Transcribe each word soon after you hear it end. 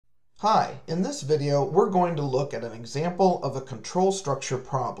Hi, in this video we're going to look at an example of a control structure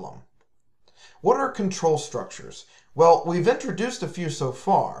problem. What are control structures? Well, we've introduced a few so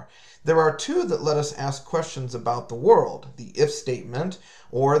far. There are two that let us ask questions about the world, the if statement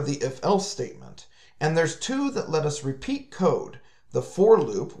or the if-else statement. And there's two that let us repeat code, the for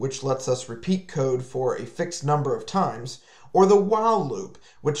loop, which lets us repeat code for a fixed number of times, or the while loop,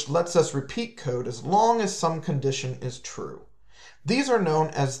 which lets us repeat code as long as some condition is true. These are known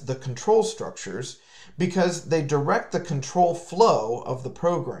as the control structures because they direct the control flow of the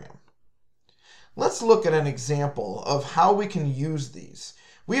program. Let's look at an example of how we can use these.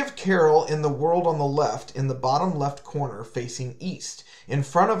 We have Carol in the world on the left in the bottom left corner facing east in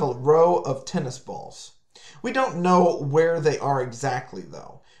front of a row of tennis balls. We don't know where they are exactly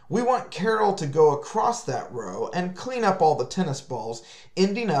though. We want Carol to go across that row and clean up all the tennis balls,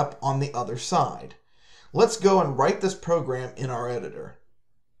 ending up on the other side. Let's go and write this program in our editor.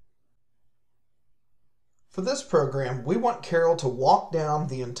 For this program, we want Carol to walk down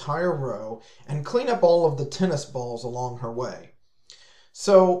the entire row and clean up all of the tennis balls along her way.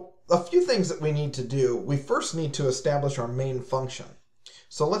 So, a few things that we need to do. We first need to establish our main function.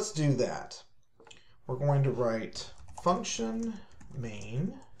 So let's do that. We're going to write function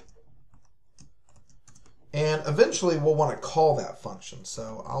main, and eventually we'll want to call that function.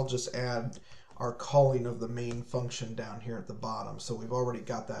 So I'll just add our calling of the main function down here at the bottom. So we've already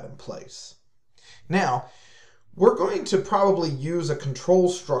got that in place. Now, we're going to probably use a control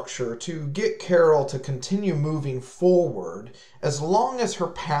structure to get Carol to continue moving forward as long as her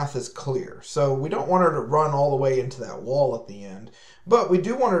path is clear. So we don't want her to run all the way into that wall at the end, but we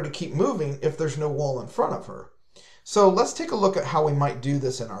do want her to keep moving if there's no wall in front of her. So let's take a look at how we might do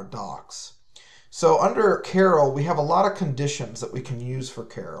this in our docs. So under Carol, we have a lot of conditions that we can use for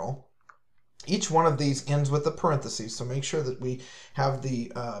Carol. Each one of these ends with a parenthesis, so make sure that we have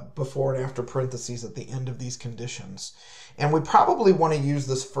the before and after parentheses at the end of these conditions. And we probably want to use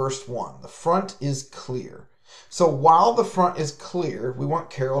this first one. The front is clear. So while the front is clear, we want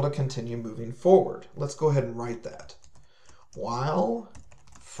Carol to continue moving forward. Let's go ahead and write that. While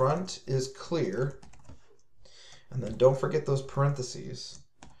front is clear, and then don't forget those parentheses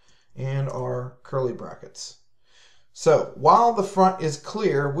and our curly brackets. So, while the front is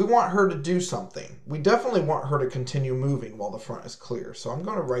clear, we want her to do something. We definitely want her to continue moving while the front is clear. So I'm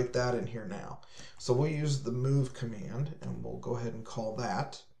going to write that in here now. So we'll use the move command, and we'll go ahead and call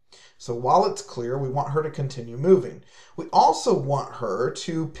that. So while it's clear, we want her to continue moving. We also want her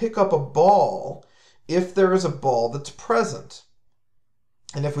to pick up a ball if there is a ball that's present.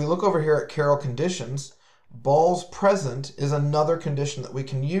 And if we look over here at Carol conditions, balls present is another condition that we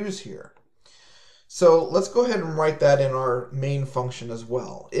can use here. So let's go ahead and write that in our main function as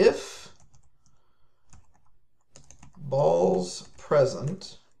well. If balls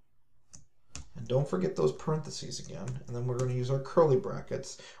present, and don't forget those parentheses again, and then we're going to use our curly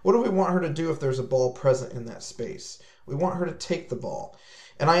brackets. What do we want her to do if there's a ball present in that space? We want her to take the ball.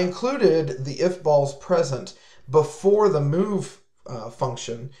 And I included the if balls present before the move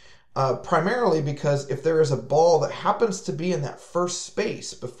function, primarily because if there is a ball that happens to be in that first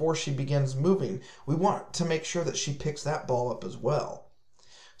space before she begins moving, we want to make sure that she picks that ball up as well.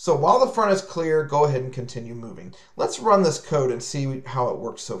 So while the front is clear, go ahead and continue moving. Let's run this code and see how it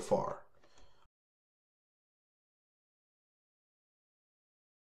works so far.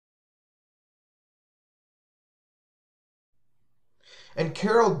 And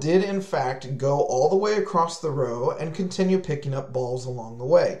Carol did, in fact, go all the way across the row and continue picking up balls along the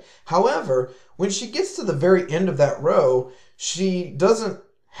way. However, when she gets to the very end of that row, she doesn't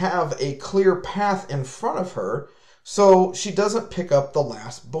have a clear path in front of her, so she doesn't pick up the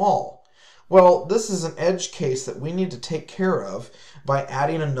last ball. Well, this is an edge case that we need to take care of by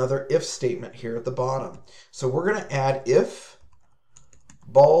adding another if statement here at the bottom. So we're going to add if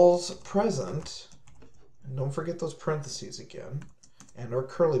balls present, and don't forget those parentheses again, and our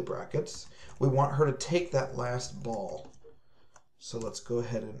curly brackets. We want her to take that last ball. So let's go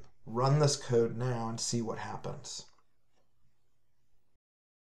ahead and run this code now and see what happens.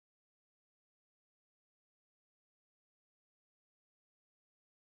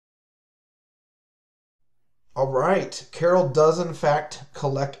 All right, Carol does in fact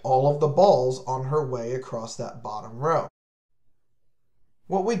collect all of the balls on her way across that bottom row.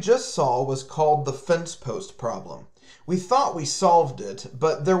 What we just saw was called the fence post problem. We thought we solved it,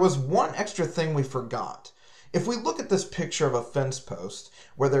 but there was one extra thing we forgot. If we look at this picture of a fence post,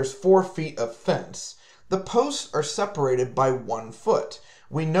 where there's 4 feet of fence, the posts are separated by 1 foot.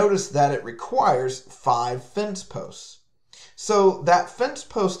 We notice that it requires 5 fence posts. So that fence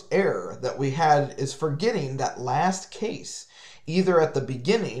post error that we had is forgetting that last case. either at the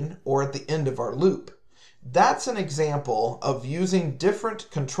beginning or at the end of our loop. That's an example of using different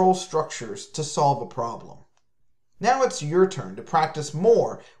control structures to solve a problem. Now it's your turn to practice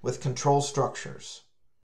more with control structures.